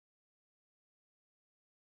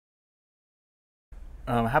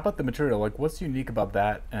How about the material? Like, what's unique about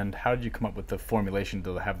that, and how did you come up with the formulation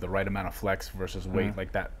to have the right amount of flex versus weight,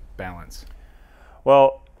 like that balance?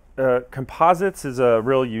 Well, composites is a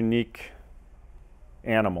real unique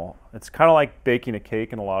animal. It's kind of like baking a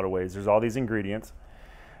cake in a lot of ways. There's all these ingredients,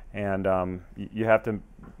 and you have to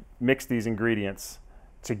mix these ingredients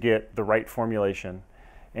to get the right formulation.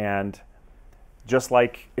 And just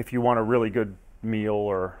like if you want a really good meal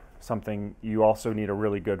or something, you also need a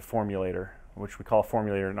really good formulator, which we call a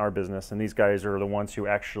formulator in our business. And these guys are the ones who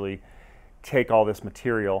actually take all this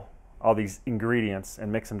material, all these ingredients,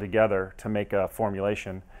 and mix them together to make a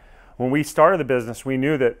formulation. When we started the business, we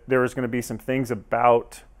knew that there was going to be some things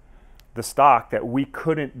about the stock that we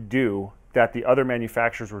couldn't do that the other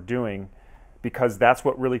manufacturers were doing, because that's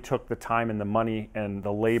what really took the time and the money and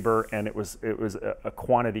the labor, and it was a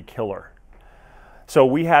quantity killer. So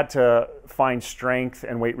we had to find strength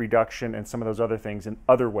and weight reduction and some of those other things in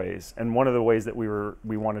other ways. And one of the ways that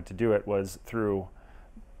we wanted to do it was through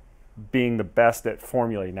being the best at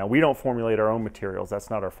formulating. Now, we don't formulate our own materials. That's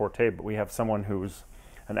not our forte, but we have someone who's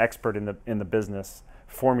an expert in the business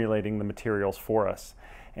formulating the materials for us.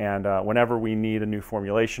 And whenever we need a new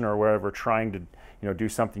formulation or wherever we're trying to do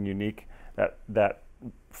something unique, that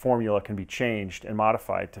formula can be changed and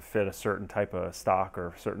modified to fit a certain type of stock or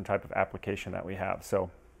a certain type of application that we have. So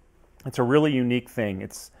it's a really unique thing.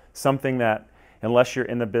 It's something that, unless you're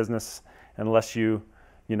in the business, unless you're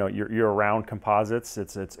around composites,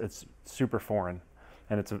 it's super foreign,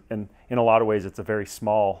 and in a lot of ways it's a very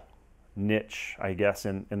small niche, I guess,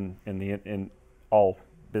 in all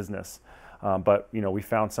business. But we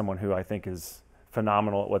found someone who I think is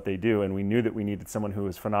phenomenal at what they do, and we knew that we needed someone who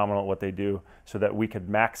was phenomenal at what they do so that we could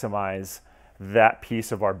maximize that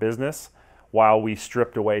piece of our business while we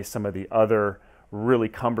stripped away some of the other really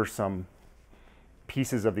cumbersome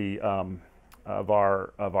pieces of the of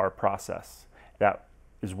our process. That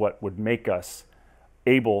is what would make us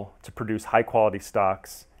able to produce high quality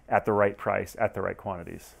stocks at the right price, at the right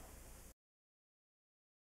quantities.